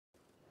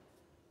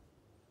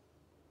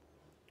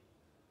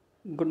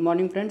Good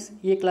morning friends.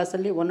 ಈ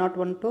ಕ್ಲಾಸಲ್ಲಿ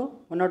 101 to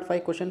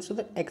 105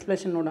 ಕ್ವಶನ್ಸ್ದು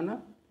explanation ನೋಡೋಣ.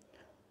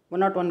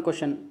 101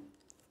 ಕ್ವಶನ್.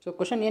 ಸೊ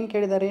ಕ್ವಶನ್ ಏನು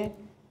ಕೇಳಿದ್ದಾರೆ,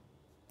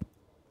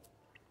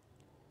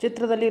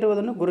 ಚಿತ್ರದಲ್ಲಿ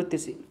ಇರುವುದನ್ನು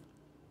ಗುರುತಿಸಿ.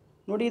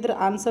 ನೋಡಿ, ಇದರ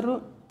ಆನ್ಸರು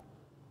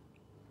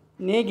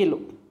ನೇಗಿಲು.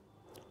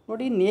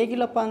 ನೋಡಿ,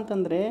 ನೇಗಿಲಪ್ಪ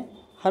ಅಂತಂದರೆ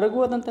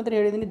ಹರಗುವುದಂತಂದರೆ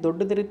ಹೇಳಿದ್ದೀನಿ,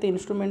 ದೊಡ್ಡದಿರುತ್ತೆ,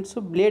 ಇನ್ಸ್ಟ್ರೂಮೆಂಟ್ಸು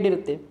ಬ್ಲೇಡ್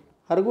ಇರುತ್ತೆ.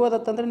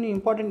 ಹರಗುವುದಂತಂದರೆ ನೀವು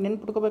ಇಂಪಾರ್ಟೆಂಟ್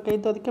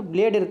ನೆನ್ಪಿಟ್ಕೋಬೇಕಾಗಿತ್ತು, ಅದಕ್ಕೆ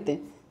ಬ್ಲೇಡ್ ಇರುತ್ತೆ.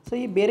 ಸೊ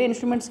ಈ ಬೇರೆ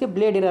ಇನ್ಸ್ಟ್ರೂಮೆಂಟ್ಸ್ಗೆ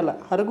ಬ್ಲೇಡ್ ಇರೋಲ್ಲ.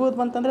 ಹರಗುವುದು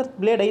ಬಂತಂದರೆ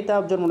ಬ್ಲೇಡ್ ಐತಾ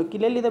ಅಬ್ಸರ್ವ್ ಮಾಡೋಕ್ಕೆ,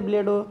 ಇಲ್ಲೆಲ್ಲಿದೆ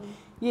ಬ್ಲೇಡು,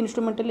 ಈ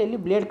ಇನ್ಸ್ಟ್ರೂಮೆಂಟಲ್ಲಿ ಎಲ್ಲಿ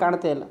ಬ್ಲೇಡ್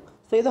ಕಾಣ್ತಾ ಇಲ್ಲ.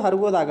 ಸೊ ಇದು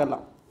ಹರಗೋದಾಗಲ್ಲ.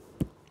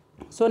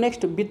 ಸೊ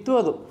ನೆಕ್ಸ್ಟ್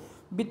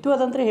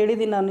ಬಿತ್ತುವುದಂದರೆ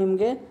ಹೇಳಿದ್ದೀನಿ ನಾನು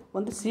ನಿಮಗೆ,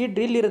 ಒಂದು ಸೀಡ್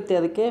ಡ್ರಿಲ್ ಇರುತ್ತೆ,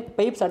 ಅದಕ್ಕೆ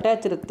ಪೈಪ್ಸ್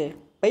ಅಟ್ಯಾಚ್ ಇರುತ್ತೆ,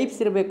 ಪೈಪ್ಸ್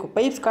ಇರಬೇಕು.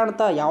 ಪೈಪ್ಸ್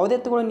ಕಾಣ್ತಾ, ಯಾವುದೇ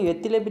ತೊಗೊಳ್ಳಿ, ನೀವು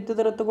ಎತ್ತಿಲೆ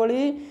ಬಿತ್ತಿದ್ರೆ ತೊಗೊಳ್ಳಿ,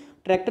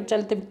 ಟ್ರ್ಯಾಕ್ಟರ್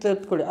ಚಾಲಿತ ಬಿತ್ತಿದ್ರೆ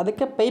ತೊಗೊಳ್ಳಿ,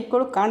 ಅದಕ್ಕೆ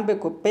ಪೈಪ್ಗಳು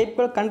ಕಾಣಬೇಕು.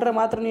 ಪೈಪ್ಗಳು ಕಂಡ್ರೆ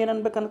ಮಾತ್ರ ನೀವು ಏನು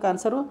ಅನ್ಬೇಕಂತ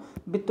ಆನ್ಸರು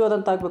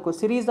ಬಿತ್ತುವುದಂತ ಆಗಬೇಕು.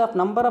 Series of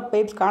number of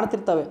pipes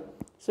ಕಾಣ್ತಿರ್ತವೆ.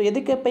 So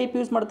ಎದಕ್ಕೆ ಪೈಪ್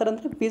ಯೂಸ್ ಮಾಡ್ತಾರೆ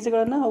ಅಂದರೆ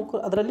ಬೀಜಗಳನ್ನು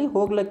ಅದರಲ್ಲಿ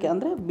ಹೋಗ್ಲಿಕ್ಕೆ,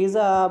 ಅಂದರೆ ಬೀಜ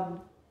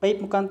ಪೈಪ್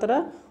ಮುಖಾಂತರ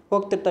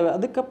ಹೋಗ್ತಿರ್ತವೆ,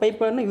 ಅದಕ್ಕೆ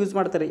ಪೈಪ್ಗಳನ್ನು ಯೂಸ್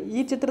ಮಾಡ್ತಾರೆ. ಈ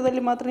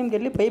ಚಿತ್ರದಲ್ಲಿ ಮಾತ್ರ ನಿಮ್ಗೆ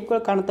ಎಲ್ಲಿ ಪೈಪ್ಗಳು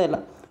ಕಾಣ್ತಾ ಇಲ್ಲ.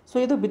 ಸೊ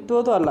ಇದು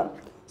ಬಿತ್ತುವುದು ಅಲ್ಲ.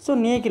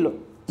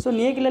 ಸೊ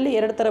ನೇಗಿಲಲ್ಲಿ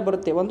ಎರಡು ಥರ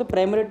ಬರುತ್ತೆ, ಒಂದು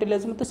ಪ್ರೈಮರಿ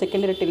ಟಿಲೇಜು ಮತ್ತು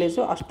ಸೆಕೆಂಡರಿ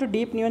ಟಿಲೇಜು. ಅಷ್ಟು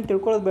ಡೀಪ್ ನೀವೇನು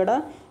ತಿಳ್ಕೊಳ್ಳೋದು ಬೇಡ.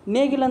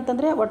 ನೇಗಿಲ್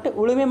ಅಂತಂದರೆ ಒಟ್ಟು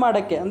ಉಳುಮೆ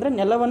ಮಾಡೋಕ್ಕೆ, ಅಂದರೆ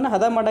ನೆಲವನ್ನು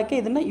ಹದ ಮಾಡೋಕ್ಕೆ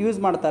ಇದನ್ನು ಯೂಸ್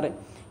ಮಾಡ್ತಾರೆ.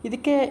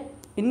 ಇದಕ್ಕೆ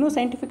ಇನ್ನೂ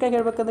ಸೈಂಟಿಫಿಕ್ಕಾಗಿ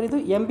ಹೇಳ್ಬೇಕಂದ್ರೆ ಇದು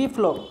MB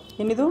ಫ್ಲೋ.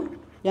 ಏನಿದು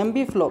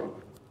MB ಫ್ಲೋ.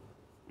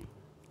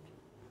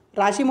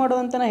 ರಾಶಿ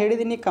ಮಾಡೋದಂತ ನಾನು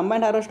ಹೇಳಿದ್ದೀನಿ,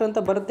 ಕಂಬೈನ್ಡ್ ಹಾರ್ವೆಸ್ಟರ್ ಅಂತ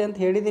ಬರುತ್ತೆ ಅಂತ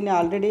ಹೇಳಿದ್ದೀನಿ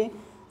ಆಲ್ರೆಡಿ.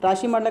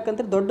 ರಾಶಿ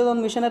ಮಾಡ್ಲಿಕ್ಕಂದ್ರೆ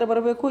ದೊಡ್ಡದೊಂದು ಮಿಷನರಿ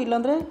ಬರಬೇಕು,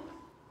 ಇಲ್ಲಾಂದರೆ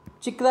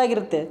ಚಿಕ್ಕದಾಗಿ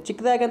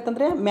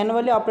ಅಂತಂದರೆ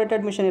ಮ್ಯಾನ್ಯುವಲಿ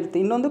ಆಪ್ರೇಟೆಡ್ ಮಿಷನ್ ಇರುತ್ತೆ.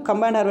 ಇನ್ನೊಂದು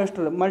ಕಂಬೈನ್ಡ್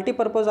ಹಾರ್ವೆಸ್ಟರ್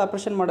ಮಲ್ಟಿಪರ್ಪಸ್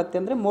ಆಪ್ರೇಷನ್ ಮಾಡುತ್ತೆ,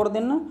 ಅಂದರೆ more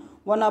than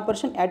one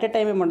operation at a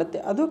ಟೈಮೇ ಮಾಡುತ್ತೆ,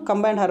 ಅದು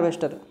ಕಂಬೈನ್ಡ್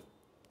ಹಾರ್ವೆಸ್ಟರ್.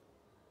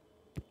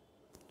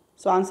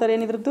 ಸೊ ಆನ್ಸರ್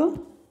ಏನಿದ್ರದ್ದು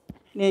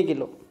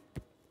ನೇಗಿಲು.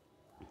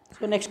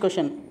 So next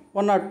question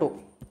 102.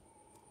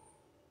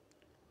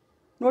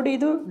 ನೋಡಿ,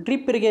 ಇದು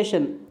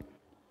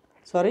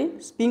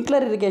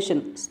ಸ್ಪ್ರಿಂಕ್ಲರ್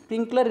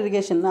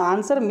ಇರಿಗೇಷನ್.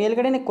 ಆನ್ಸರ್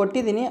ಮೇಲ್ಗಡೆನೇ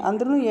ಕೊಟ್ಟಿದ್ದೀನಿ,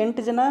 ಅಂದ್ರೂ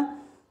 8 ಜನ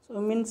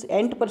ಮೀನ್ಸ್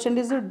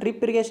 8%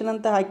 ಡ್ರಿಪ್ ಇರಿಗೇಷನ್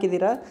ಅಂತ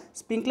ಹಾಕಿದ್ದೀರಾ.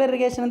 ಸ್ಪ್ರಿಂಕ್ಲರ್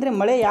ಇರಿಗೇಷನ್ ಅಂದರೆ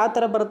ಮಳೆ ಯಾವ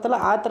ಥರ ಬರುತ್ತಲ್ಲ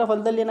ಆ ಥರ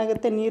ಹೊಲದಲ್ಲಿ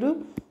ಏನಾಗುತ್ತೆ, ನೀರು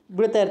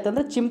ಬೀಳ್ತಾ ಇರುತ್ತೆ,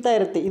 ಅಂದರೆ ಚಿಮ್ತಾ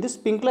ಇರುತ್ತೆ. ಇದು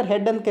ಸ್ಪ್ರಿಂಕ್ಲರ್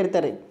ಹೆಡ್ ಅಂತ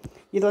ಕರೀತಾರೆ.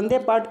 ಇದೊಂದೇ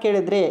ಪಾರ್ಟ್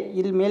ಕೇಳಿದರೆ,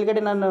 ಇಲ್ಲಿ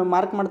ಮೇಲ್ಗಡೆ ನಾನು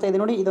ಮಾರ್ಕ್ ಮಾಡ್ತಾ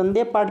ಇದ್ದೀನಿ ನೋಡಿ,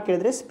 ಇದೊಂದೇ ಪಾರ್ಟ್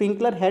ಕೇಳಿದರೆ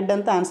ಸ್ಪ್ರಿಂಕ್ಲರ್ ಹೆಡ್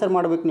ಅಂತ ಆನ್ಸರ್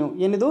ಮಾಡಬೇಕು ನೀವು.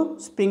 ಏನಿದು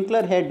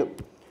ಸ್ಪ್ರಿಂಕ್ಲರ್ ಹೆಡ್.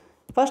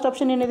 ಫಸ್ಟ್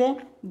ಆಪ್ಷನ್ ಏನಿದೆ,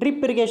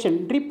 ಡ್ರಿಪ್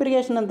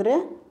ಇರಿಗೇಷನ್ ಅಂದರೆ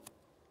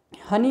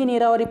ಹನಿ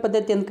ನೀರಾವರಿ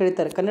ಪದ್ಧತಿ ಅಂತ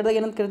ಕರೀತಾರೆ. ಕನ್ನಡದಾಗ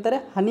ಏನಂತ ಕರೀತಾರೆ,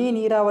 ಹನಿ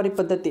ನೀರಾವರಿ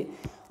ಪದ್ಧತಿ.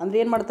 ಅಂದರೆ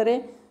ಏನು ಮಾಡ್ತಾರೆ,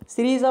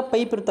 ಸಿರೀಸ್ ಆಫ್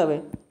ಪೈಪ್ ಇರ್ತವೆ,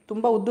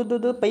 ತುಂಬ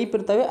ಉದ್ದುದ್ದು ಪೈಪ್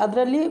ಇರ್ತವೆ,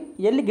 ಅದರಲ್ಲಿ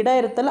ಎಲ್ಲಿ ಗಿಡ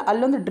ಇರುತ್ತಲ್ಲ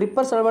ಅಲ್ಲೊಂದು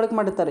ಡ್ರಿಪ್ಪರ್ಸ್ ಅಳವಡಿಕೆ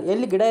ಮಾಡಿರ್ತಾರೆ.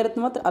 ಎಲ್ಲಿ ಗಿಡ ಇರುತ್ತೆ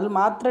ಮಾತ್ರ ಅಲ್ಲಿ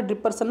ಮಾತ್ರ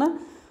ಡ್ರಿಪ್ಪರ್ಸನ್ನು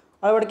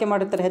ಅಳವಡಿಕೆ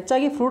ಮಾಡಿರ್ತಾರೆ.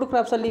 ಹೆಚ್ಚಾಗಿ ಫ್ರೂಟ್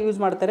ಕ್ರಾಪ್ಸಲ್ಲಿ ಯೂಸ್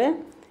ಮಾಡ್ತಾರೆ.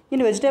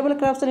 ಇನ್ನು ವೆಜಿಟೇಬಲ್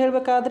ಕ್ರಾಪ್ಸಲ್ಲಿ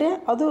ಹೇಳಬೇಕಾದ್ರೆ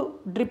ಅದು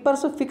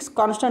ಡ್ರಿಪ್ಪರ್ಸು ಫಿಕ್ಸ್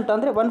ಕಾನ್ಸ್ಟೆಂಟ್,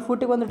 ಅಂದರೆ 1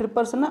 ಫೂಟಿಗೆ ಒಂದು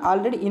ಡ್ರಿಪ್ಪರ್ಸನ್ನು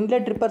ಆಲ್ರೆಡಿ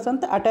ಇನ್ಲೆಟ್ ಡ್ರಿಪ್ಪರ್ಸ್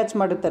ಅಂತ ಅಟ್ಯಾಚ್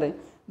ಮಾಡಿರ್ತಾರೆ.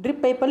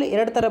 ಡ್ರಿಪ್ ಪೈಪಲ್ಲಿ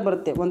 2 ಥರ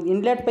ಬರುತ್ತೆ, ಒಂದು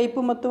ಇನ್ಲೆಟ್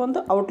ಪೈಪು ಮತ್ತು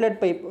ಒಂದು ಔಟ್ಲೆಟ್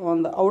ಪೈಪ್,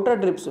 ಒಂದು outer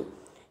drips.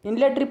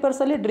 Inlet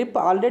ಡ್ರಿಪ್ಪರ್ಸಲ್ಲಿ drip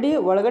already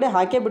ಒಳಗಡೆ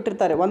ಹಾಕೇ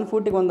ಬಿಟ್ಟಿರ್ತಾರೆ 1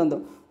 ಫೂಟಿಗೆ ಒಂದೊಂದು.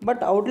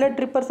 ಬಟ್ ಔಟ್ಲೆಟ್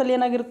ಡ್ರಿಪ್ಪರ್ಸಲ್ಲಿ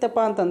ಏನಾಗಿರುತ್ತಪ್ಪ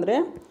ಅಂತಂದರೆ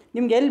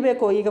ನಿಮ್ಗೆ ಎಲ್ಲಿ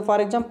ಬೇಕೋ, ಈಗ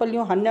ಫಾರ್ ಎಕ್ಸಾಂಪಲ್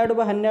ನೀವು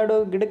 12x12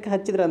 ಗಿಡಕ್ಕೆ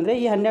ಹಚ್ಚಿದ್ರೆ ಅಂದರೆ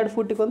ಈ 12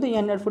 ಫೂಟಿಗೊಂದು ಈ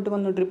 12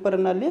 ಫೂಟಿಗೊಂದು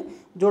ಡ್ರಿಪ್ಪರನ್ನು ಅಲ್ಲಿ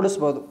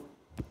ಜೋಡಿಸ್ಬೋದು.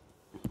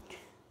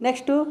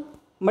 ನೆಕ್ಸ್ಟು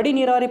ಮಡಿ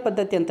ನೀರಾವರಿ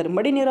ಪದ್ಧತಿ ಅಂತಾರೆ.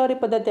 ಮಡಿ ನೀರಾವರಿ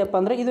ಪದ್ಧತಿ ಅಪ್ಪ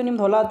ಅಂದರೆ ಇದು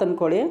ನಿಮ್ದು ಹೊಲ ಅಂತ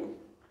ಅಂದ್ಕೊಳ್ಳಿ.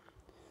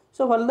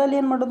 ಸೊ ಹೊಲದಲ್ಲಿ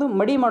ಏನು ಮಾಡೋದು,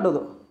 ಮಡಿ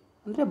ಮಾಡೋದು,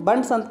 ಅಂದರೆ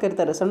ಬಂಡ್ಸ್ ಅಂತ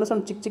ಕರೀತಾರೆ. ಸಣ್ಣ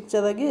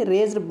ಚಿಕ್ಕದಾಗಿ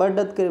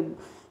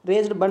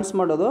ರೇಸ್ಡ್ ಬಂಡ್ಸ್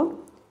ಮಾಡೋದು.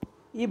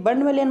 ಈ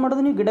ಬಂಡ್ ಮೇಲೆ ಏನು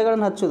ಮಾಡೋದು, ನೀವು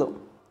ಗಿಡಗಳನ್ನು ಹಚ್ಚೋದು.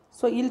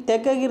 ಸೊ ಇಲ್ಲಿ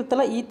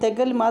ತೆಗ್ಗಾಗಿರುತ್ತಲ್ಲ, ಈ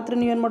ತೆಗ್ಗಲ್ಲಿ ಮಾತ್ರ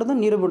ನೀವೇನು ಮಾಡೋದು,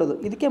 ನೀರು ಬಿಡೋದು.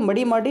 ಇದಕ್ಕೆ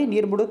ಮಡಿ ಮಾಡಿ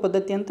ನೀರು ಬಿಡೋದು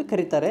ಪದ್ಧತಿ ಅಂತ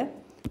ಕರೀತಾರೆ.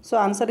 ಸೊ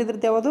ಆನ್ಸರ್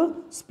ಇದ್ರದ್ದು ಯಾವುದು,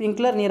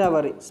 ಸ್ಪ್ರಿಂಕ್ಲರ್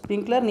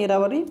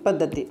ನೀರಾವರಿ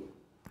ಪದ್ಧತಿ.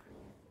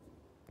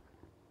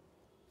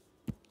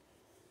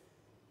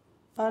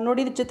 ನೋಡಿ,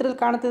 ಇದು ಚಿತ್ರದಲ್ಲಿ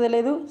ಕಾಣ್ತಿದೆಯಲ್ಲ,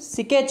 ಇದು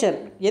ಸಿಕೇಚರ್.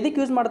 ಎದಕ್ಕೆ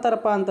ಯೂಸ್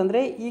ಮಾಡ್ತಾರಪ್ಪ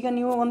ಅಂತಂದರೆ, ಈಗ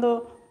ನೀವು ಒಂದು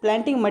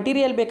ಪ್ಲ್ಯಾಂಟಿಂಗ್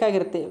ಮಟೀರಿಯಲ್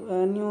ಬೇಕಾಗಿರುತ್ತೆ,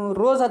 ನೀವು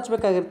ರೋಸ್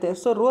ಹಚ್ಚಬೇಕಾಗಿರುತ್ತೆ.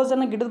 ಸೊ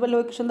ರೋಸನ್ನು ಗಿಡದ ಬಳಿ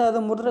ಹೋಗಿಸಿಂದ ಅದು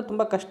ಮುರಿದ್ರೆ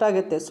ತುಂಬ ಕಷ್ಟ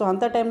ಆಗುತ್ತೆ. ಸೊ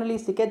ಅಂಥ ಟೈಮ್ನಲ್ಲಿ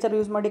ಸಿಕೇಚರ್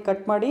ಯೂಸ್ ಮಾಡಿ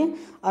ಕಟ್ ಮಾಡಿ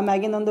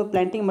ಆಮ್ಯಾಗಿನ ಒಂದು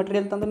ಪ್ಲ್ಯಾಂಟಿಂಗ್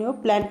ಮಟೀರಿಯಲ್ ತಂದು ನೀವು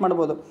ಪ್ಲ್ಯಾಂಟ್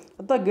ಮಾಡ್ಬೋದು.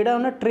 ಅಥವಾ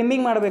ಗಿಡವನ್ನು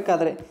ಟ್ರಿಮ್ಮಿಂಗ್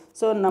ಮಾಡಬೇಕಾದ್ರೆ,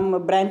 ಸೊ ನಮ್ಮ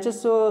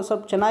ಬ್ರ್ಯಾಂಚಸ್ಸು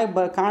ಸ್ವಲ್ಪ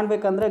ಚೆನ್ನಾಗಿ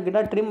ಕಾಣಬೇಕಂದ್ರೆ ಗಿಡ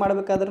ಟ್ರಿಮ್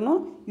ಮಾಡಬೇಕಾದ್ರೂ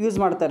ಯೂಸ್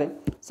ಮಾಡ್ತಾರೆ.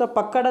 ಸೊ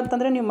ಪಕ್ಕಡ್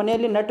ಅಂತಂದರೆ ನೀವು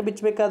ಮನೆಯಲ್ಲಿ ನಟ್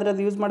ಬಿಚ್ಚಬೇಕಾದ್ರೆ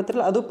ಅದು ಯೂಸ್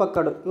ಮಾಡ್ತಿರಲ್ಲ, ಅದು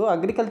ಪಕ್ಕಡು. ಇವು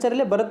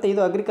ಅಗ್ರಿಕಲ್ಚರಲ್ಲೇ ಬರುತ್ತೆ,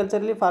 ಇದು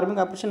ಅಗ್ರಿಕಲ್ಚರಲ್ಲಿ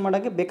ಫಾರ್ಮಿಂಗ್ ಆಪ್ರೇಷನ್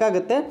ಮಾಡೋಕ್ಕೆ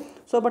ಬೇಕಾಗುತ್ತೆ.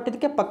 ಸೊ ಬಟ್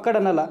ಇದಕ್ಕೆ ಪಕ್ಕಡ್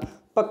ಅನ್ನಲ್ಲ.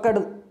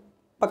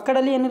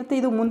 ಪಕ್ಕಡಲ್ಲಿ ಏನಿರುತ್ತೆ,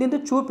 ಇದು ಮುಂದಿಂದು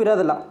ಚೂಪ್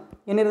ಇರೋದಿಲ್ಲ.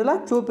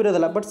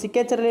 ಬಟ್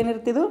ಸಿಕೇಚರಲ್ಲಿ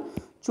ಏನಿರುತ್ತೆ, ಇದು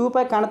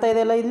ಚೂಪಾಗಿ ಕಾಣ್ತಾ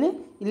ಇದೆಯಲ್ಲ,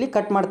 ಇಲ್ಲಿ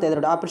ಕಟ್ ಮಾಡ್ತಾ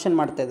ಇದ್ದಾರೆ, ಆಪ್ರೇಷನ್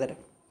ಮಾಡ್ತಾ ಇದ್ದಾರೆ.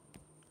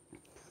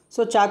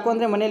 ಸೊ ಚಾಕು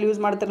ಅಂದರೆ ಮನೇಲಿ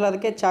ಯೂಸ್ ಮಾಡ್ತಿರಲ್ಲ,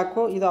 ಅದಕ್ಕೆ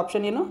ಚಾಕು. ಇದು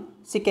ಆಪ್ಷನ್ ಏನು,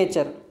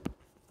 ಸಿಕೇಚರ್.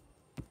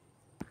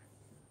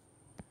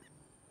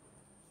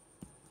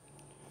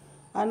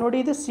 ನೋಡಿ,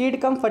 ಇದು ಸೀಡ್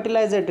ಕಮ್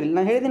ಫರ್ಟಿಲೈಸರ್ ಡ್ರಿಲ್.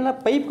 ನಾನು ಹೇಳಿದಿಲ್ಲ,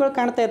 ಪೈಪ್ಗಳು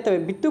ಕಾಣ್ತಾ ಇರ್ತವೆ.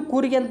 ಬಿತ್ತು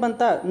ಕೂರಿಗೆ ಅಂತ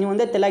ಬಂತ, ನೀವು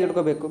ಒಂದೇ ತಲೆಯಾಗಿ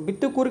ಇಟ್ಕೋಬೇಕು.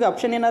 ಬಿತ್ತು ಕೂರಿಗೆ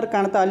ಆಪ್ಷನ್ ಏನಾದ್ರು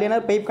ಕಾಣ್ತಾ, ಅಲ್ಲಿ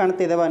ಏನಾದ್ರು ಪೈಪ್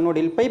ಕಾಣ್ತಾ ಇದ್ದಾವೆ ನೋಡಿ,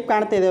 ಇಲ್ಲಿ ಪೈಪ್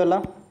ಕಾಣ್ತಾ ಇದ್ದಾವಲ್ಲ,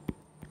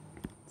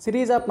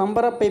 series of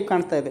number of pipe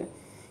ಕಾಣ್ತಾ ಇದೆ.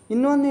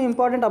 ಇನ್ನೊಂದು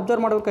ಇಂಪಾರ್ಟೆಂಟ್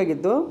ಅಬ್ಸರ್ವ್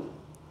ಮಾಡಬೇಕಾಗಿದ್ದು,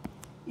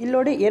 ಇಲ್ಲಿ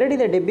ನೋಡಿ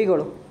 2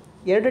 ಡೆಬ್ಬಿಗಳು,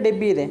 2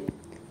 ಡೆಬ್ಬಿ ಇದೆ.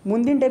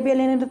 ಮುಂದಿನ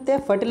ಡೆಬ್ಬಿಯಲ್ಲಿ ಏನಿರುತ್ತೆ,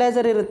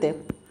 ಫರ್ಟಿಲೈಸರ್ ಇರುತ್ತೆ.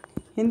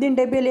 ಹಿಂದಿನ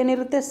ಡೆಬ್ಬಿಯಲ್ಲಿ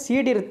ಏನಿರುತ್ತೆ,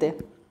 ಸೀಡ್ ಇರುತ್ತೆ.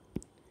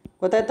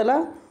 ಗೊತ್ತಾಯ್ತಲ್ಲ,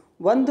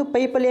 ಒಂದು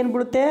ಪೈಪಲ್ಲಿ ಏನು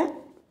ಬಿಡುತ್ತೆ,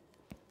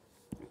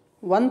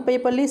 ಒಂದು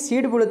ಪೈಪಲ್ಲಿ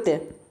ಸೀಡ್ ಬೀಳುತ್ತೆ,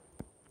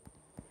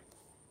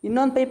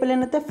 ಇನ್ನೊಂದು ಪೈಪಲ್ಲಿ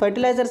ಏನಿರುತ್ತೆ,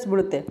 ಫರ್ಟಿಲೈಸರ್ಸ್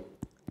ಬೀಳುತ್ತೆ.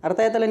 ಅರ್ಥ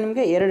ಆಯ್ತಲ್ಲ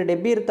ನಿಮಗೆ? 2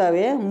 ಡಬ್ಬಿ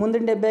ಇರ್ತಾವೆ.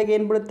 ಮುಂದಿನ ಡಬ್ಬಿಯಾಗ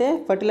ಏನು ಬಿಡುತ್ತೆ?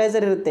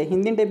 ಫರ್ಟಿಲೈಸರ್ ಇರುತ್ತೆ.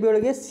 ಹಿಂದಿನ ಡಬ್ಬಿ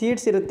ಒಳಗೆ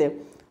ಸೀಡ್ಸ್ ಇರುತ್ತೆ.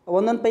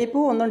 ಒಂದೊಂದು ಪೈಪು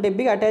ಒಂದೊಂದು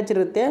ಡಬ್ಬಿಗೆ ಅಟ್ಯಾಚ್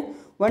ಇರುತ್ತೆ.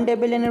 ಒಂದು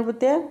ಡಬ್ಬಿಯಲ್ಲಿ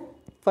ಏನಿರುತ್ತೆ?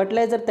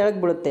 ಫರ್ಟಿಲೈಸರ್ ತೆಳಗೆ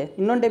ಬಿಡುತ್ತೆ.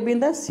 ಇನ್ನೊಂದು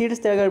ಡಬ್ಬಿಯಿಂದ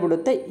ಸೀಡ್ಸ್ ತೆಳಗಡೆ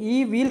ಬಿಡುತ್ತೆ. ಈ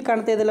ವೀಲ್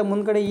ಕಾಣ್ತಾ ಇದೆಯಲ್ಲ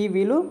ಮುಂದ್ಗಡೆ, ಈ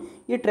ವೀಲು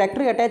ಈ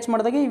ಟ್ರ್ಯಾಕ್ಟ್ರಿಗೆ ಅಟ್ಯಾಚ್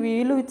ಮಾಡಿದಾಗ ಈ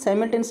ವೀಲು ವಿತ್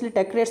ಸೈಮಲ್ಟೇನಿಯಸ್ಲಿ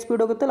ಟ್ರ್ಯಾಕ್ಟರ್ ಎಷ್ಟು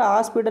ಸ್ಪೀಡ್ ಹೋಗುತ್ತಲ್ಲ ಆ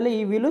ಸ್ಪೀಡಲ್ಲಿ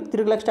ಈ ವೀಲು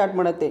ತಿರುಗ್ಲಕ್ಕೆ ಸ್ಟಾರ್ಟ್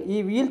ಮಾಡುತ್ತೆ. ಈ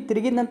ವೀಲ್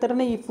ತಿರುಗಿದ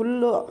ನಂತರನೇ ಈ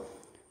ಫುಲ್ಲು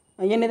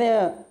ಏನಿದೆ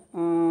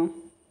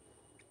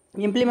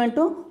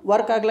ಇಂಪ್ಲಿಮೆಂಟು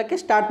ವರ್ಕ್ ಆಗ್ಲಿಕ್ಕೆ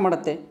ಸ್ಟಾರ್ಟ್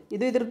ಮಾಡುತ್ತೆ.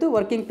 ಇದು ಇದ್ರದ್ದು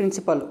ವರ್ಕಿಂಗ್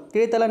ಪ್ರಿನ್ಸಿಪಲ್.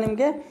 ತಿಳಿತಲ್ಲ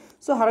ನಿಮಗೆ?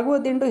 ಸೊ ಹರಗುವ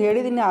ದಿಂಡು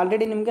ಹೇಳಿದ್ದೀನಿ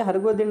ಆಲ್ರೆಡಿ ನಿಮಗೆ.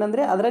 ಹರಗುವ ದಿಂಡು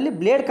ಅಂದರೆ ಅದರಲ್ಲಿ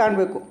ಬ್ಲೇಡ್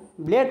ಕಾಣಬೇಕು.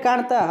 ಬ್ಲೇಡ್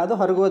ಕಾಣ್ತಾ ಅದು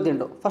ಹರಗುವ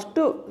ದಿಂಡು.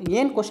 ಫಸ್ಟು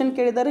ಏನು ಕ್ವಶನ್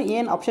ಕೇಳಿದ್ದಾರೆ,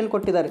 ಏನು ಆಪ್ಷನ್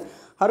ಕೊಟ್ಟಿದ್ದಾರೆ?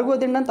 ಹರಗುವ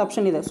ದಿಂಡು ಅಂತ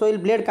ಆಪ್ಷನ್ ಇದೆ. ಸೊ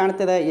ಇಲ್ಲಿ ಬ್ಲೇಡ್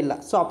ಕಾಣ್ತಿದೆ ಇಲ್ಲ.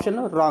 So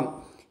option wrong.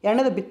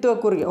 ಎರಡನೇದು ಬಿತ್ತುವ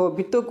ಕೂರಿಗೆ.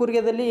 ಬಿತ್ತುವ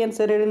ಕೂರಿಗೆದಲ್ಲಿ ಏನು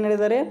ಸರಿ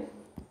ಹೇಳಿದ್ದಾರೆ?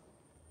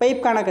 ಪೈಪ್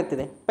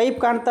ಕಾಣಕತ್ತಿದೆ. ಪೈಪ್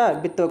ಕಾಣ್ತಾ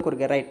ಬಿತ್ತುವ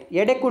ಕೂರಿಗೆ, ರೈಟ್.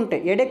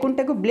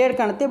 ಎಡೆಕುಂಟೆಗೂ ಬ್ಲೇಡ್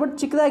ಕಾಣುತ್ತೆ, ಬಟ್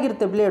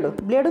ಚಿಕ್ಕದಾಗಿರುತ್ತೆ.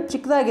 ಬ್ಲೇಡು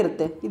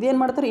ಚಿಕ್ಕದಾಗಿರುತ್ತೆ. ಇದೇನು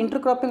ಮಾಡ್ತಾರೆ?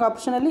 ಇಂಟರ್ ಕ್ರಾಪಿಂಗ್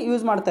ಆಪ್ಷನಲ್ಲಿ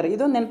ಯೂಸ್ ಮಾಡ್ತಾರೆ.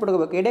 ಇದೊಂದು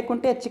ನೆನ್ಪಿಡ್ಕೋಬೇಕು.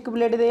 ಎಡೆಕುಂಟೆ ಚಿಕ್ಕ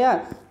ಬ್ಲೇಡ್ ಇದೆಯಾ,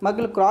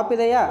 ಮಗ್ಲು ಕ್ರಾಪ್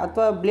ಇದೆಯಾ,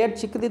 ಅಥವಾ ಬ್ಲೇಡ್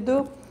ಚಿಕ್ಕದಿದ್ದು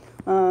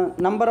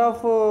ನಂಬರ್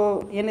ಆಫ್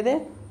ಏನಿದೆ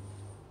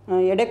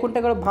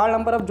ಎಡೆಕುಂಟೆಗಳು ಭಾಳ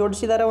ನಂಬರ್ ಆಫ್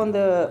ಜೋಡಿಸಿದ್ದಾರೆ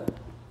ಒಂದು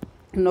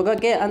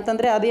ನೊಗಕ್ಕೆ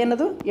ಅಂತಂದರೆ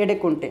ಅದೇನದು?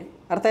 ಎಡೆಕುಂಟೆ.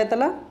 ಅರ್ಥ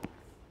ಆಯ್ತಲ್ಲ?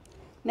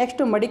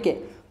 ನೆಕ್ಸ್ಟು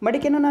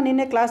ಮಡಿಕೆನೂ ನಾನು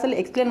ನಿನ್ನೆ ಕ್ಲಾಸಲ್ಲಿ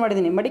ಎಕ್ಸ್ಪ್ಲೇನ್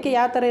ಮಾಡಿದ್ದೀನಿ. ಮಡಿಕೆ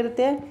ಯಾವ ಥರ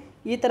ಇರುತ್ತೆ?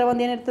 ಈ ಥರ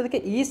ಒಂದು ಏನಿರ್ತದೆ, ಅದಕ್ಕೆ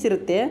ಈಸ್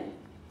ಇರುತ್ತೆ.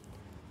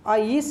 ಆ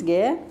ಈಸ್ಗೆ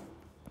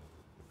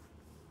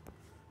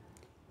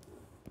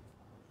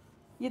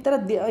ಈ ಥರ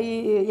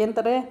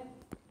ಏನಂತಾರೆ?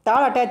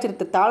 ತಾಳು ಅಟ್ಯಾಚ್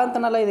ಇರುತ್ತೆ. ತಾಳು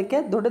ಅಂತನಲ್ಲ, ಇದಕ್ಕೆ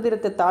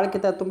ದೊಡ್ಡದಿರುತ್ತೆ.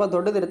 ತಾಳಕ್ಕಿಂತ ತುಂಬ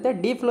ದೊಡ್ಡದಿರುತ್ತೆ.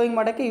 ಡೀಪ್ ಫ್ಲೋಯಿಂಗ್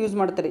ಮಾಡೋಕ್ಕೆ ಯೂಸ್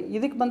ಮಾಡ್ತಾರೆ.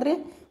 ಇದಕ್ಕೆ ಬಂದರೆ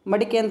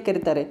ಮಡಿಕೆ ಅಂತ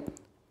ಕರೀತಾರೆ.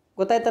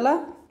 ಗೊತ್ತಾಯ್ತಲ್ಲ?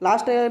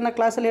 ಲಾಸ್ಟ್ನ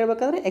ಕ್ಲಾಸಲ್ಲಿ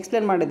ಹೇಳ್ಬೇಕಾದ್ರೆ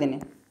ಎಕ್ಸ್ಪ್ಲೇನ್ ಮಾಡಿದ್ದೀನಿ.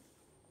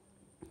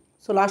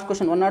 ಸೊ ಲಾಸ್ಟ್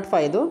ಕ್ವಶನ್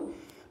 105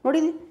 ನೋಡಿ,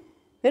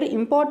 ವೆರಿ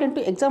ಇಂಪಾರ್ಟೆಂಟು.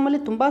 ಎಕ್ಸಾಮಲ್ಲಿ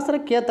ತುಂಬ ಸಲ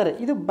ಕೇಳ್ತಾರೆ.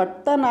 ಇದು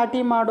ಭತ್ತ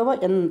ನಾಟಿ ಮಾಡುವ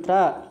ಯಂತ್ರ.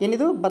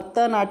 ಏನಿದು? ಭತ್ತ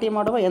ನಾಟಿ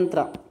ಮಾಡುವ ಯಂತ್ರ.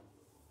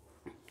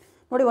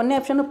 ನೋಡಿ, ಒಂದನೇ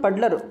ಆಪ್ಷನ್ನು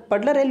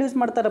ಪಡ್ಲರ್ ಎಲ್ಲಿ ಯೂಸ್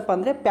ಮಾಡ್ತಾರಪ್ಪ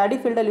ಅಂದರೆ ಪ್ಯಾಡಿ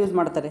ಫೀಲ್ಡಲ್ಲಿ ಯೂಸ್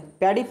ಮಾಡ್ತಾರೆ.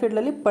 ಪ್ಯಾಡಿ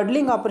ಫೀಲ್ಡಲ್ಲಿ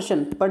ಪಡ್ಲಿಂಗ್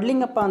ಆಪರೇಷನ್.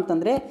 ಪಡ್ಲಿಂಗಪ್ಪ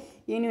ಅಂತಂದರೆ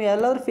ಈಗ ನೀವು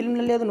ಎಲ್ಲಾದರೂ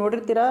ಫಿಲ್ಮ್ನಲ್ಲಿ ಅದು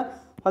ನೋಡಿರ್ತೀರ,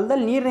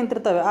 ಹೊಲದಲ್ಲಿ ನೀರು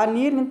ನಿಂತಿರ್ತವೆ. ಆ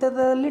ನೀರು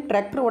ನಿಂತದಲ್ಲಿ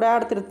ಟ್ರ್ಯಾಕ್ಟರ್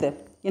ಓಡಾಡ್ತಿರುತ್ತೆ.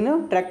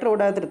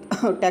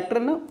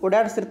 ಟ್ರ್ಯಾಕ್ಟ್ರನ್ನು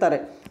ಓಡಾಡಿಸಿರ್ತಾರೆ.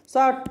 ಸೊ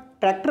ಆ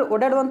ಟ್ರ್ಯಾಕ್ಟರ್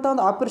ಓಡಾಡುವಂಥ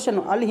ಒಂದು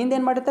ಆಪರೇಷನ್ನು ಅಲ್ಲಿ ಹಿಂದೆ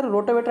ಏನು ಮಾಡಿರ್ತಾರೆ?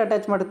 ರೋಟೋವೇಟರ್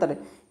ಅಟ್ಯಾಚ್ ಮಾಡಿರ್ತಾರೆ.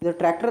 ಇದು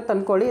ಟ್ರ್ಯಾಕ್ಟರ್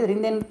ತಂದ್ಕೊಳ್ಳಿ, ಇದ್ರ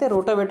ಹಿಂದೆ ಏನಿರುತ್ತೆ?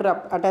 ರೋಟೋವೇಟರ್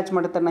ಅಟ್ಯಾಚ್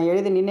ಮಾಡಿರ್ತಾರೆ. ನಾನು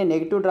ಹೇಳಿದ್ದೀನಿ ನಿನ್ನೆ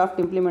ನೆಗೆಟಿವ್ ಡ್ರಾಫ್ಟ್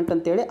ಇಂಪ್ಲಿಮೆಂಟ್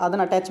ಅಂತೇಳಿ,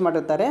 ಅದನ್ನು ಅಟ್ಯಾಚ್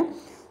ಮಾಡಿರ್ತಾರೆ.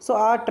 ಸೊ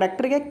ಆ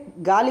ಟ್ರ್ಯಾಕ್ಟರ್ಗೆ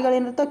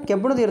ಗಾಲಿಗಳೇನಿರ್ತವೆ?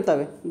 ಕೆಬ್ಬಣದ್ದು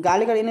ಇರ್ತವೆ.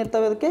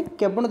 ಗಾಲಿಗಳೇನಿರ್ತವೆ? ಅದಕ್ಕೆ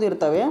ಕೆಬ್ಬಣದ್ದು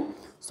ಇರ್ತವೆ.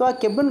 ಸೊ ಆ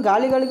ಕೆಬ್ಬಣ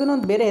ಗಾಲಿಗಳಿಗೂ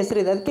ಒಂದು ಬೇರೆ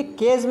ಹೆಸರಿದೆ. ಅದಕ್ಕೆ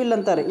ಕೇಜ್ ವೀಲ್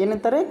ಅಂತಾರೆ.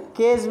 ಏನಂತಾರೆ?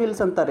 ಕೇಜ್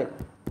ವೀಲ್ಸ್ ಅಂತಾರೆ.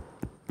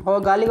 ಅವು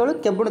ಗಾಲಿಗಳು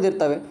ಕೆಬ್ಬಣದ್ದು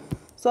ಇರ್ತವೆ.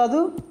 ಸೊ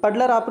ಅದು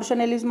ಪಡ್ಲರ್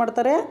ಆಪರೇಷನ್ ಎಲ್ಲಿ ಯೂಸ್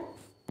ಮಾಡ್ತಾರೆ?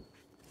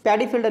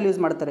 ಪ್ಯಾಡಿ ಫೀಲ್ಡಲ್ಲಿ ಯೂಸ್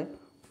ಮಾಡ್ತಾರೆ.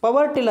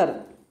 ಪವರ್ ಟಿಲ್ಲರ್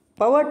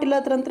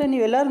ಹತ್ರ ಅಂದರೆ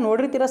ನೀವೆಲ್ಲರೂ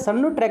ನೋಡಿರ್ತೀರ,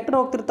 ಸಣ್ಣ ಟ್ರ್ಯಾಕ್ಟರ್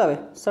ಹೋಗ್ತಿರ್ತವೆ.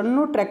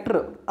 ಸಣ್ಣ ಟ್ರ್ಯಾಕ್ಟರ್,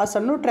 ಆ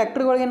ಸಣ್ಣ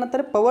ಟ್ರ್ಯಾಕ್ಟರ್ಗಳಿಗೆ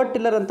ಏನಂತಾರೆ? ಪವರ್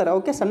ಟಿಲ್ಲರ್ ಅಂತಾರೆ.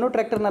 ಓಕೆ, ಸಣ್ಣ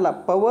ಟ್ರ್ಯಾಕ್ಟರ್ನಲ್ಲ,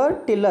 ಪವರ್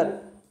ಟಿಲ್ಲರ್.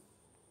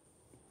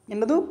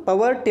 ಏನದು?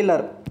 Power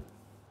tiller.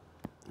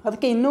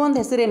 ಅದಕ್ಕೆ ಇನ್ನೂ ಒಂದು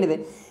ಹೆಸರು ಏನಿದೆ?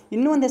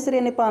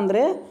 ಏನಪ್ಪ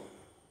ಅಂದರೆ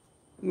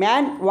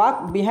man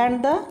walk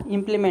behind the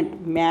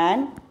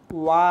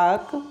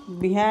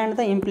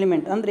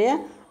implement. ಅಂದರೆ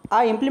ಆ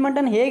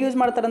ಇಂಪ್ಲಿಮೆಂಟನ್ನು ಹೇಗೆ ಯೂಸ್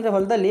ಮಾಡ್ತಾರೆ ಅಂದರೆ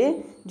ಹೊಲದಲ್ಲಿ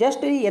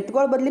ಜಸ್ಟ್ ಈ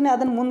ಎತ್ಗಳ ಬದಲಿನೇ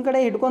ಅದನ್ನು ಮುಂದ್ಗಡೆ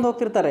ಹಿಡ್ಕೊಂಡು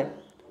ಹೋಗ್ತಿರ್ತಾರೆ.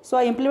 ಸೊ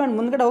ಆ ಇಂಪ್ಲಿಮೆಂಟ್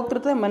ಮುಂದ್ಗಡೆ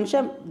ಹೋಗ್ತಿರ್ತದೆ, ಮನುಷ್ಯ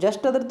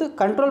ಜಸ್ಟ್ ಅದರದ್ದು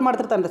ಕಂಟ್ರೋಲ್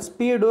ಮಾಡ್ತಿರ್ತಾನೆ.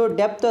 ಸ್ಪೀಡು,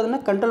 ಡೆಪ್ತ್ ಅದನ್ನು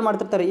ಕಂಟ್ರೋಲ್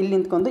ಮಾಡ್ತಿರ್ತಾರೆ ಇಲ್ಲಿ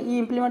ನಿಂತ್ಕೊಂಡು. ಈ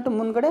ಇಂಪ್ಲಿಮೆಂಟ್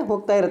ಮುಂದ್ಗಡೆ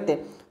ಹೋಗ್ತಾ ಇರುತ್ತೆ.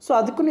 ಸೊ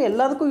ಅದಕ್ಕೂ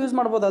ಎಲ್ಲದಕ್ಕೂ ಯೂಸ್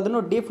ಮಾಡ್ಬೋದು. ಅದನ್ನು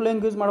ಡೀಪ್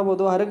ಫ್ಲೋಯಿಂಗ್ ಯೂಸ್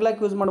ಮಾಡ್ಬೋದು, ಹರಗ್ಲಾಕ್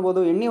ಯೂಸ್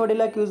ಮಾಡ್ಬೋದು, ಎಣ್ಣೆ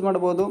ಹೊಡಿಲಾಕ್ ಯೂಸ್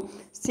ಮಾಡ್ಬೋದು.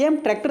 ಸೇಮ್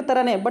ಟ್ರ್ಯಾಕ್ಟರ್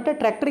ಥರನೇ, ಬಟ್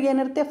ಟ್ರ್ಯಾಕ್ಟರ್ಗೆ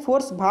ಏನಿರುತ್ತೆ?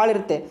 ಫೋರ್ಸ್ ಭಾಳ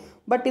ಇರುತ್ತೆ.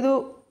 ಬಟ್ ಇದು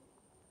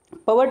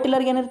ಪವರ್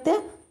ಟಿಲ್ಲರ್ಗೆ ಏನಿರುತ್ತೆ?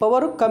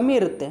 ಪವರು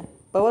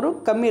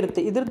ಕಮ್ಮಿ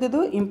ಇರುತ್ತೆ. ಇದ್ರದ್ದು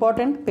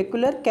important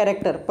peculiar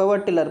character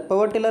power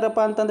tiller ಅಪ್ಪ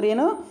ಅಂತಂದ್ರೆ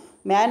ಏನು?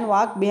 Man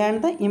walk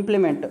behind the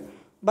implement.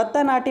 ಭತ್ತ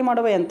ನಾಟಿ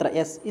ಮಾಡುವ ಯಂತ್ರ.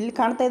 ಎಸ್, ಇಲ್ಲಿ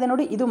ಕಾಣ್ತಾ ಇದೆ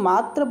ನೋಡಿ, ಇದು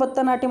ಮಾತ್ರ ಭತ್ತ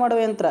ನಾಟಿ ಮಾಡುವ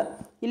ಯಂತ್ರ.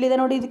 ಇಲ್ಲಿದೆ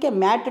ನೋಡಿ, ಇದಕ್ಕೆ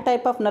ಮ್ಯಾಟ್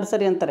ಟೈಪ್ ಆಫ್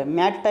ನರ್ಸರಿ ಅಂತಾರೆ.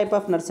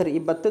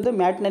 ಈ ಭತ್ತದ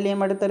ಮ್ಯಾಟ್ನಲ್ಲಿ ಏನು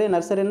ಮಾಡಿರ್ತಾರೆ?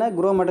 ನರ್ಸರಿನ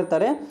ಗ್ರೋ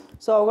ಮಾಡಿರ್ತಾರೆ.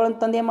 ಸೊ ಅವುಗಳನ್ನು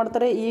ತಂದು ಏನು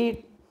ಮಾಡ್ತಾರೆ? ಈ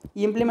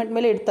ಇಂಪ್ಲಿಮೆಂಟ್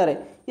ಮೇಲೆ ಇಡ್ತಾರೆ.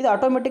 ಇದು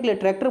ಆಟೋಮೆಟಿಕ್ಲಿ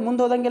ಟ್ರ್ಯಾಕ್ಟರ್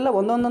ಮುಂದೆ ಹೋದಂಗೆಲ್ಲ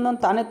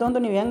ಒಂದೊಂದೊಂದೊಂದು ತಾನೇ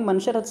ತೊಗೊಂಡು ನೀವು ಹೆಂಗೆ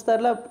ಮನುಷ್ಯರು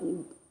ಹಚ್ತಾರಲ್ಲ,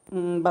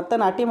 ಭತ್ತ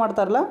ನಾಟಿ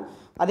ಮಾಡ್ತಾರಲ್ಲ,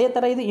 ಅದೇ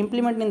ಥರ ಇದು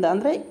ಇಂಪ್ಲಿಮೆಂಟ್ನಿಂದ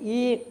ಅಂದರೆ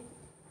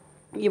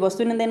ಈ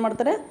ವಸ್ತುವಿನಿಂದ ಏನು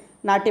ಮಾಡ್ತಾರೆ?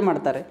 ನಾಟಿ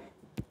ಮಾಡ್ತಾರೆ.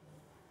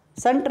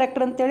 ಸಣ್ಣ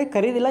ಟ್ರ್ಯಾಕ್ಟರ್ ಅಂತೇಳಿ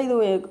ಕರೀದಿಲ್ಲ. ಇದು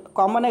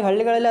ಕಾಮನಾಗಿ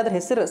ಹಳ್ಳಿಗಳಲ್ಲಿ ಅದ್ರ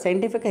ಹೆಸರು,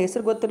 ಸೈಂಟಿಫಿಕ್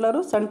ಹೆಸರು ಗೊತ್ತಿಲ್ಲವರು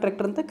ಸಣ್ಣ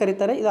ಟ್ರ್ಯಾಕ್ಟರ್ ಅಂತ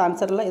ಕರೀತಾರೆ. ಇದು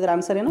ಆನ್ಸರ್ ಅಲ್ಲ. ಇದರ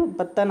ಆನ್ಸರ್ ಏನು?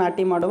 ಭತ್ತ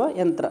ನಾಟಿ ಮಾಡುವ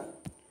ಯಂತ್ರ.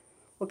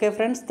 Okay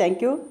friends,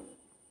 thank you.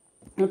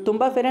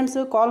 ತುಂಬ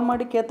ಪೇರೆಂಟ್ಸು ಕಾಲ್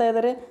ಮಾಡಿ ಕೇಳ್ತಾ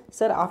ಇದ್ದಾರೆ,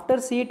 ಸರ್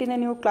ಆಫ್ಟರ್ CET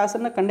ನೀವು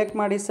ಕ್ಲಾಸನ್ನು ಕಂಡಕ್ಟ್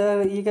ಮಾಡಿ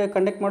ಸರ್, ಈಗ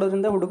ಕಂಡಕ್ಟ್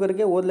ಮಾಡೋದ್ರಿಂದ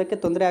ಹುಡುಗರಿಗೆ ಓದಲಿಕ್ಕೆ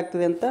ತೊಂದರೆ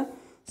ಆಗ್ತಿದೆ ಅಂತ.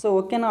 ಸೊ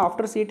ಓಕೆ, ನಾವು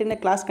ಆಫ್ಟರ್ CET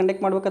ಕ್ಲಾಸ್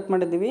ಕಂಡಕ್ಟ್ ಮಾಡ್ಬೇಕಂತ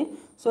ಮಾಡಿದ್ದೀವಿ.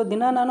 ಸೊ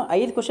ನಾನು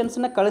 5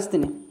 ಕ್ವಶನ್ಸನ್ನ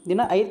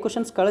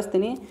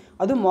ಕಳಿಸ್ತೀನಿ.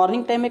 ಅದು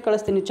ಮಾರ್ನಿಂಗ್ ಟೈಮೇ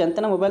ಕಳಿಸ್ತೀನಿ.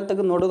 ಚಂತನ ಮೊಬೈಲ್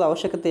ತೆಗೆದು ನೋಡೋದು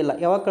ಅವಶ್ಯಕತೆ ಇಲ್ಲ.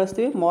 ಯಾವಾಗ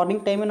ಕಳಿಸ್ತೀವಿ?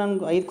 ಮಾರ್ನಿಂಗ್ ಟೈಮೇ ನಾನು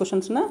 5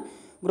 ಕ್ವಶನ್ಸನ್ನ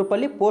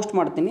ಗ್ರೂಪಲ್ಲಿ ಪೋಸ್ಟ್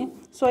ಮಾಡ್ತೀನಿ.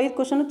 ಸೊ 5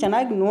 ಕ್ವಶನ್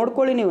ಚೆನ್ನಾಗಿ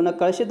ನೋಡ್ಕೊಳ್ಳಿ ನೀವು. ನಾನು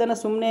ಕಳಿಸಿದ್ದನ್ನು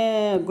ಸುಮ್ಮನೆ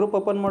ಗ್ರೂಪ್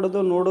ಓಪನ್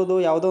ನೋಡೋದು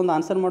ಯಾವುದೋ ಒಂದು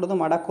ಆನ್ಸರ್ ಮಾಡೋದು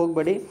ಮಾಡೋಕ್ಕೆ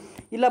ಹೋಗಬೇಡಿ.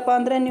 ಇಲ್ಲಪ್ಪ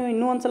ಅಂದರೆ ನೀವು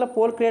ಇನ್ನೂ ಒಂದು ಸಲ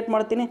ಪೋಲ್ ಕ್ರಿಯೇಟ್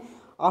ಮಾಡ್ತೀನಿ.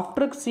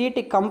 ಆಫ್ಟರ್ CET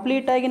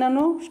ಕಂಪ್ಲೀಟಾಗಿ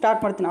ನಾನು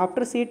ಸ್ಟಾರ್ಟ್ ಮಾಡ್ತೀನಿ.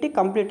 ಆಫ್ಟರ್ CET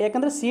ಕಂಪ್ಲೀಟ್,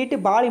 ಯಾಕಂದರೆ CET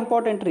ಭಾಳ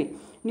ಇಂಪಾರ್ಟೆಂಟ್ ರೀ.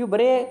 ನೀವು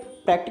ಬರೀ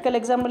ಪ್ರಾಕ್ಟಿಕಲ್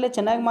ಎಕ್ಸಾಮಲ್ಲೇ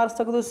ಚೆನ್ನಾಗಿ ಮಾರ್ಕ್ಸ್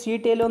ತೆಗೆದು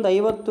CETಯಲ್ಲಿ ಒಂದು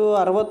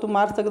 50-60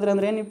 ಮಾರ್ಕ್ಸ್ ತೆಗೆದ್ರೆ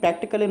ಅಂದರೆ ನೀವು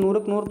ಪ್ರಾಕ್ಟಿಕಲಿ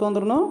 100ಕ್ಕೆ 100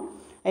 ತೊಂದ್ರೂ,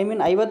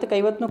 50ಕ್ಕೆ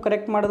 50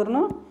 ಕರೆಕ್ಟ್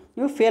ಮಾಡಿದ್ರು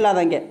ನೀವು ಫೇಲ್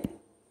ಆದಂಗೆ.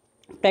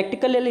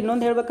 ಪ್ರಾಕ್ಟಿಕಲಲ್ಲಿ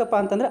ಇನ್ನೊಂದು ಹೇಳಬೇಕಪ್ಪ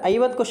ಅಂತಂದರೆ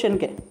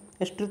 50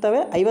 ಎಷ್ಟಿರ್ತವೆ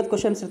 50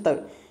 ಕ್ವಶನ್ಸ್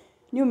ಇರ್ತವೆ.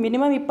 ನೀವು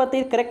ಮಿನಿಮಮ್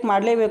 25 ಕರೆಕ್ಟ್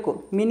ಮಾಡಲೇಬೇಕು.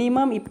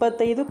 ಮಿನಿಮಮ್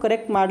 25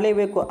 ಕರೆಕ್ಟ್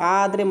ಮಾಡಲೇಬೇಕು,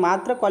 ಆದರೆ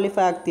ಮಾತ್ರ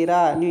ಕ್ವಾಲಿಫೈ ಆಗ್ತೀರಾ.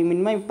 ನೀವು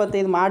ಮಿನಿಮಮ್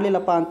 25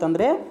 ಮಾಡಲಿಲ್ಲಪ್ಪ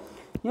ಅಂತಂದರೆ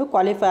ನೀವು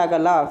ಕ್ವಾಲಿಫೈ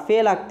ಆಗಲ್ಲ,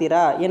 ಫೇಲ್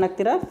ಆಗ್ತೀರಾ.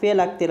 ಏನಾಗ್ತೀರಾ? ಫೇಲ್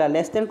ಆಗ್ತೀರಾ.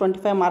 ಲೆಸ್ ದೆನ್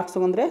 25 ಮಾರ್ಕ್ಸ್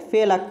ತೊಗೊಂಡ್ರೆ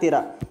ಫೇಲ್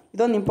ಆಗ್ತೀರಾ.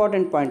 ಇದೊಂದು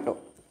important point.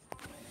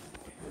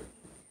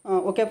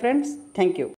 Okay friends, thank you.